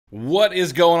What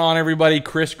is going on, everybody?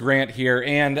 Chris Grant here,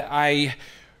 and I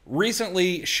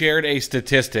recently shared a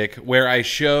statistic where I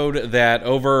showed that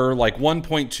over like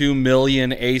 1.2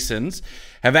 million ASINs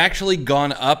have actually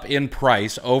gone up in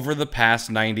price over the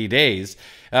past 90 days.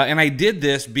 And I did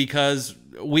this because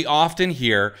we often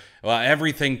hear, well,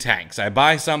 everything tanks. I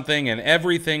buy something and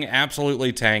everything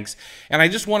absolutely tanks. And I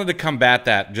just wanted to combat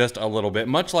that just a little bit,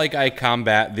 much like I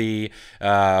combat the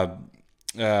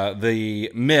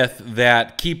myth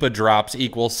that Keepa drops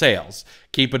equal sales.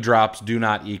 Keepa drops do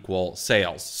not equal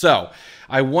sales. So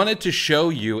I wanted to show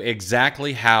you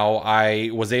exactly how I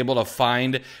was able to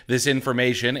find this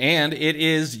information, and it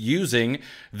is using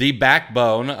the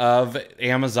backbone of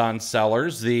Amazon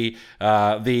sellers, the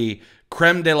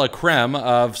creme de la creme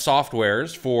of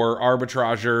softwares for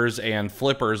arbitrageurs and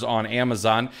flippers on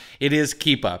Amazon. It is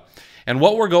Keepa. And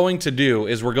what we're going to do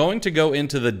is we're going to go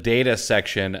into the data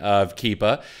section of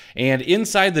Keepa, and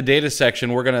inside the data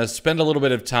section, we're going to spend a little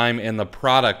bit of time in the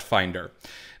product finder.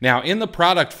 Now, in the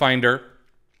product finder,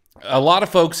 a lot of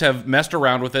folks have messed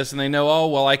around with this and they know, oh,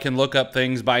 well, I can look up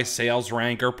things by sales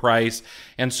rank or price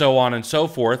and so on and so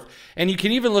forth. And you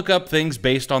can even look up things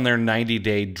based on their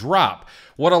 90-day drop.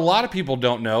 What a lot of people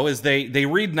don't know is they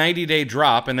read 90-day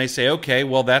drop and they say, okay,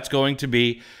 well, that's going to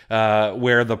be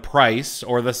where the price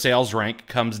or the sales rank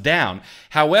comes down.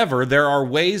 However, there are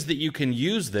ways that you can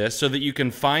use this so that you can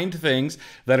find things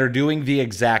that are doing the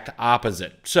exact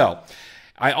opposite. So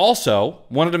I also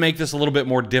wanted to make this a little bit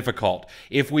more difficult.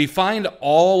 If we find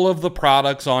all of the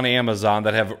products on Amazon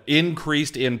that have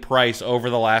increased in price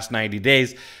over the last 90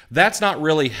 days, that's not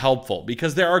really helpful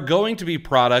because there are going to be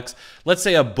products, let's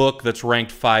say a book that's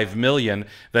ranked 5 million,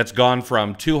 that's gone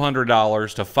from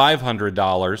 $200 to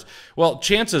 $500. Well,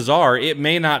 chances are it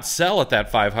may not sell at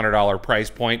that $500 price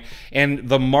point, and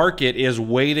the market is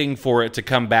waiting for it to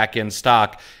come back in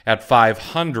stock at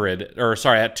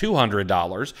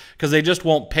 $200 because they just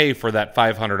won't pay for that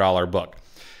 $500 book.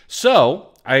 So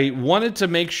I wanted to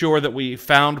make sure that we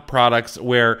found products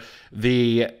where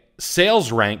the sales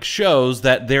rank shows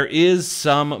that there is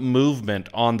some movement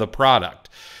on the product.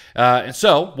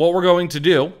 So what we're going to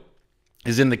do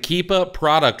is in the Keepa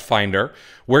product finder,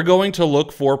 we're going to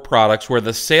look for products where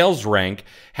the sales rank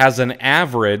has an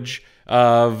average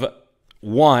of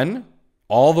 1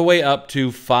 all the way up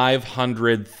to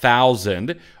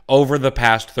 500,000 over the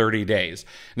past 30 days.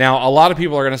 Now, a lot of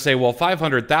people are going to say, well,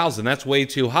 500,000, that's way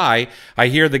too high. I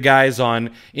hear the guys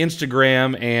on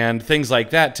Instagram and things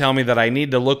like that tell me that I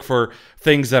need to look for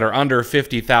things that are under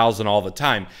 50,000 all the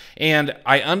time. And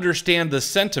I understand the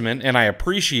sentiment and I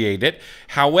appreciate it.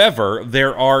 However,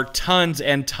 there are tons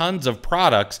and tons of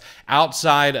products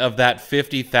outside of that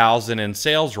 50,000 in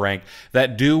sales rank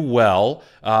that do well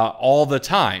all the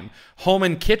time. Home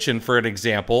and kitchen, for an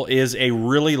example, is a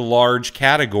really large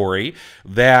category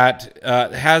that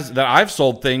I've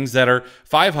sold things that are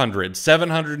 500,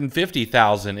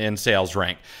 750,000 in sales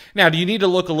rank. Now, do you need to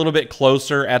look a little bit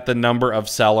closer at the number of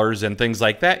sellers and things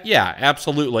like that? Yeah,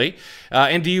 absolutely.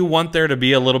 And do you want there to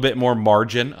be a little bit more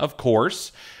margin? Of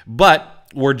course.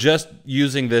 But we're just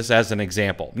using this as an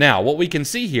example. Now, what we can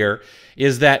see here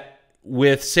is that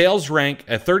with sales rank,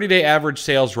 a 30-day average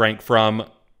sales rank from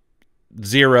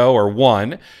 0 or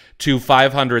 1 to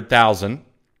 500,000,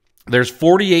 there's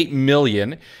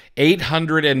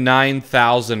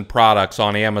 48,809,000 products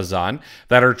on Amazon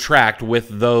that are tracked with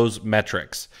those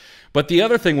metrics. But the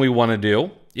other thing we want to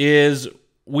do is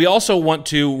we also want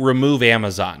to remove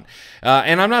Amazon.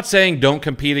 And I'm not saying don't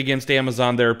compete against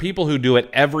Amazon. There are people who do it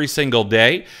every single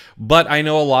day, but I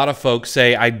know a lot of folks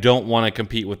say, I don't want to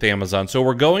compete with Amazon. So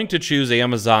we're going to choose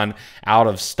Amazon out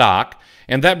of stock,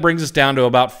 and that brings us down to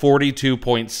about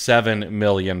 42.7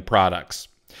 million products.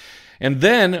 And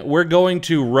then we're going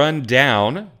to run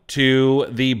down to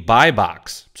the buy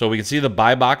box. So we can see the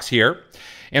buy box here.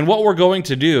 And what we're going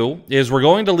to do is we're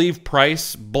going to leave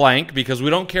price blank because we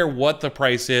don't care what the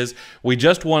price is. We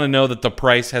just want to know that the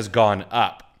price has gone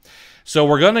up. So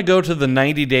we're going to go to the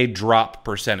 90-day drop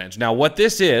percentage. Now what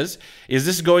this is this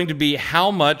is going to be how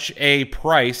much a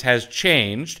price has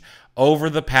changed over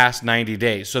the past 90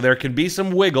 days. So there can be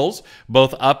some wiggles,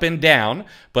 both up and down,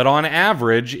 but on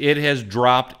average, it has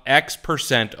dropped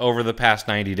X% over the past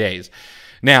 90 days.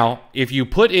 Now, if you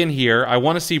put in here, I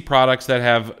want to see products that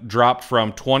have dropped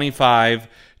from 25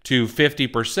 to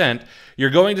 50%, you're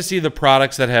going to see the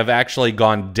products that have actually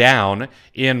gone down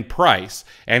in price,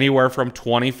 anywhere from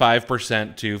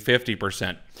 25% to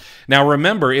 50%. Now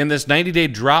remember, in this 90-day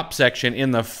drop section, in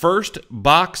the first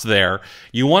box there,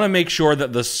 you want to make sure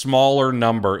that the smaller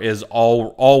number is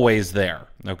always there,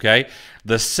 okay?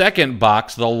 The second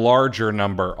box, the larger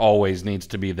number, always needs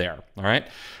to be there, all right?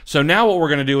 So now what we're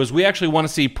going to do is we actually want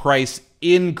to see price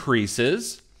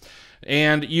increases,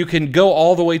 and you can go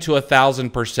all the way to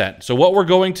 1,000%. So what we're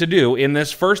going to do in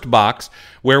this first box,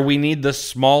 where we need the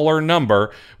smaller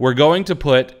number, we're going to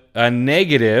put a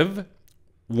negative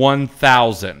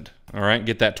 1,000. All right,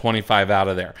 get that 25 out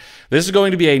of there. This is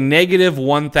going to be a negative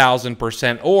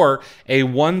 1,000%, or a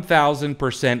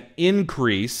 1,000%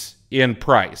 increase in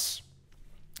price.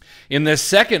 In this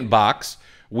second box,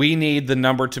 we need the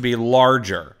number to be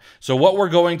larger. So what we're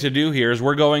going to do here is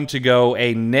we're going to go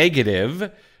a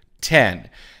negative 10.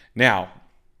 Now,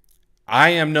 I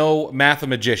am no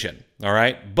mathematician, all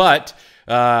right? But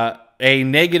a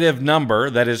negative number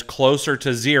that is closer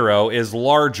to 0 is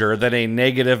larger than a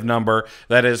negative number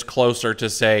that is closer to,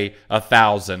 say,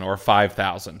 1,000 or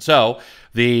 5,000. So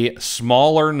the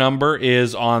smaller number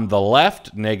is on the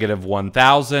left, negative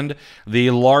 1,000. The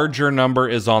larger number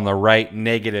is on the right,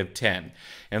 negative 10.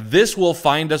 And this will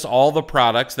find us all the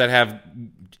products that have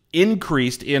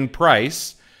increased in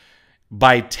price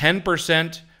by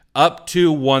 10% up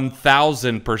to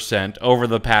 1,000% over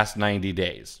the past 90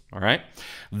 days, all right?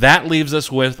 That leaves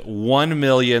us with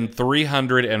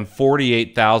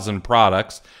 1,348,000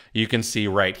 products you can see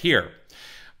right here.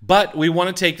 But we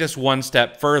want to take this one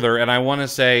step further, and I want to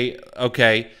say,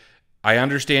 okay, I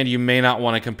understand you may not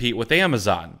want to compete with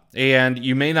Amazon, and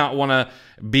you may not want to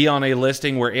be on a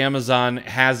listing where Amazon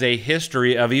has a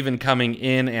history of even coming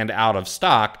in and out of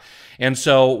stock. And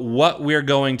so what we're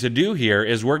going to do here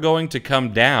is we're going to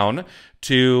come down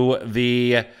to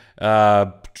the,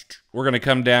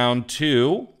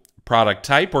 product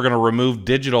type. We're going to remove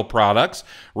digital products.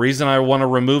 Reason I want to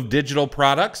remove digital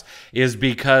products is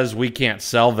because we can't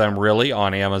sell them really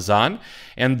on Amazon.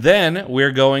 And then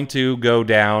we're going to go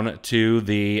down to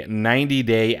the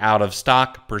 90-day out of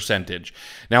stock percentage.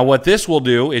 Now what this will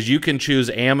do is you can choose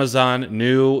Amazon,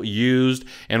 new, used,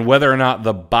 and whether or not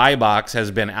the buy box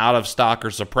has been out of stock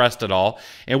or suppressed at all.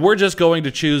 And we're just going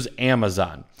to choose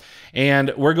Amazon.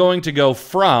 And we're going to go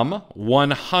from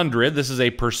 100, this is a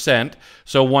percent,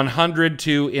 so 100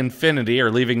 to infinity,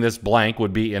 or leaving this blank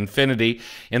would be infinity.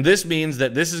 And this means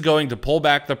that this is going to pull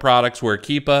back the products where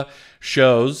Keepa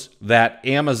shows that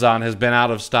Amazon has been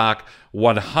out of stock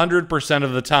 100%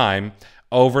 of the time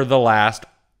over the last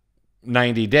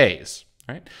 90 days.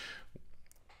 Right?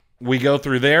 We go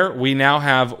through there. We now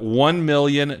have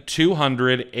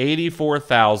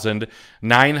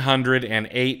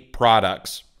 1,284,908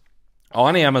 products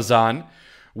on Amazon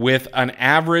with an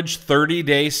average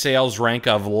 30-day sales rank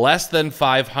of less than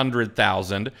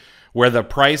 500,000, where the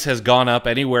price has gone up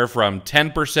anywhere from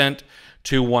 10%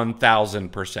 to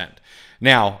 1,000%.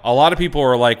 Now, a lot of people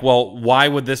are like, well, why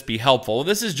would this be helpful? Well,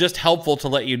 this is just helpful to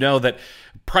let you know that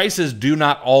prices do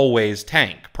not always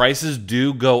tank. Prices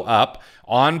do go up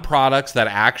on products that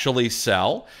actually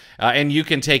sell, and you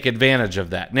can take advantage of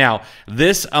that. Now,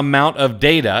 this amount of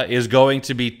data is going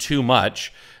to be too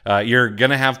much. You're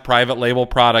going to have private label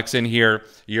products in here.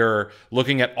 You're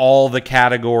looking at all the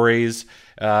categories,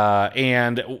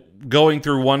 and going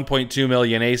through 1.2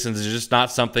 million ASINs is just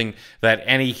not something that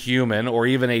any human or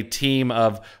even a team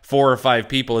of 4 or 5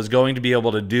 people is going to be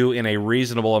able to do in a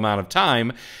reasonable amount of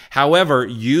time. However,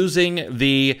 using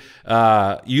the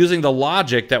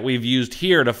logic that we've used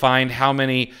here to find how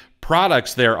many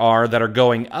products there are that are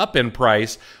going up in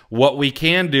price, what we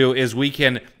can do is we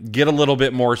can get a little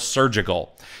bit more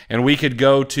surgical. And we could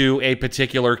go to a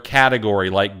particular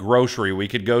category like grocery. We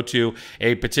could go to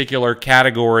a particular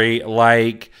category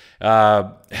like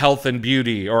health and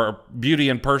beauty, or beauty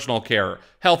and personal care,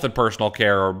 health and personal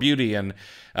care, or beauty and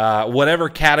whatever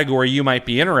category you might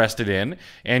be interested in,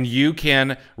 and you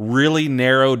can really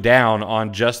narrow down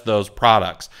on just those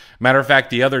products. Matter of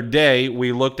fact, the other day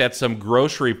we looked at some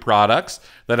grocery products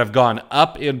that have gone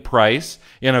up in price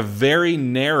in a very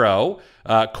narrow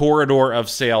corridor of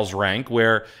sales rank,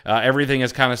 where everything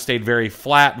has kind of stayed very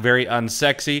flat, very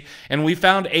unsexy, and we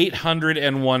found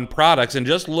 801 products, and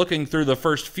just looking through the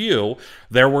first few,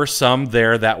 there were some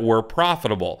there that were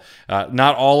profitable.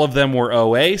 Not all of them were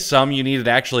OA. Some you needed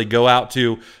to actually go out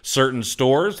to certain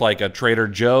stores like a Trader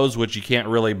Joe's, which you can't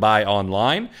really buy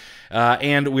online,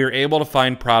 and we were able to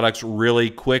find products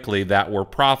really quickly that were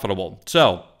profitable.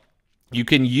 So you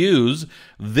can use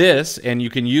this and you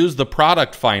can use the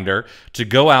product finder to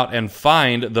go out and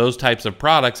find those types of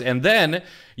products. And then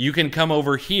you can come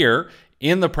over here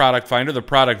in the product finder, the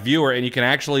product viewer, and you can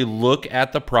actually look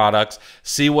at the products,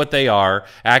 see what they are,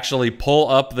 actually pull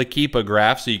up the Keepa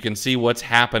graph so you can see what's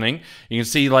happening. You can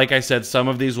see, like I said, some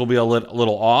of these will be a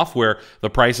little off where the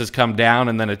prices come down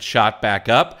and then it's shot back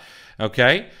up.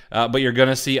 Okay, but you're going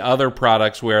to see other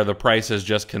products where the price has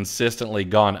just consistently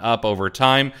gone up over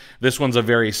time. This one's a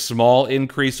very small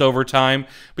increase over time,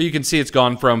 but you can see it's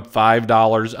gone from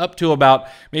 $5 up to about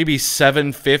maybe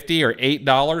 $7.50 or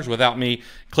 $8 without me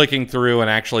clicking through and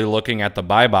actually looking at the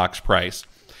buy box price.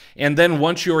 And then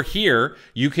once you're here,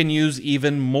 you can use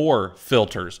even more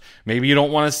filters. Maybe you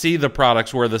don't want to see the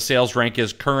products where the sales rank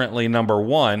is currently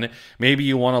 #1. Maybe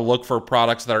you want to look for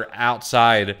products that are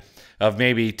outside of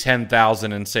maybe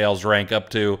 10,000 in sales rank up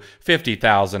to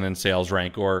 50,000 in sales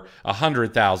rank or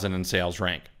 100,000 in sales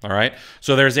rank. All right.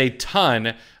 So there's a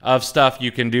ton of stuff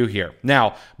you can do here.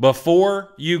 Now,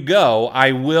 before you go,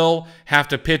 I will have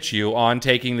to pitch you on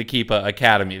taking the Keepa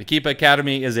Academy. The Keepa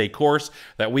Academy is a course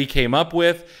that we came up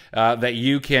with that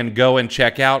you can go and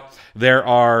check out. There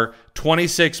are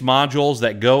 26 modules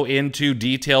that go into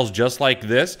details just like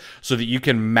this so that you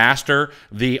can master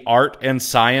the art and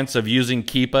science of using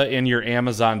Keepa in your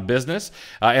Amazon business.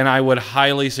 And I would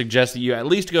highly suggest that you at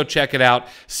least go check it out,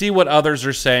 see what others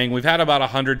are saying. We've had about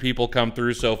 100 people come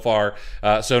through so far,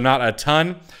 so not a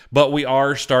ton, but we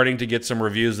are starting to get some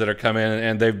reviews that are coming in,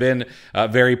 and they've been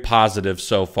very positive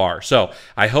so far. So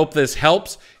I hope this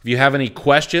helps. If you have any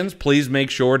questions, please make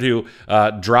sure to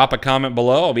drop a comment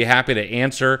below. I'll be happy to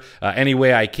answer any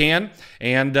way I can,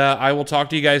 and I will talk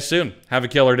to you guys soon. Have a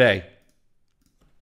killer day.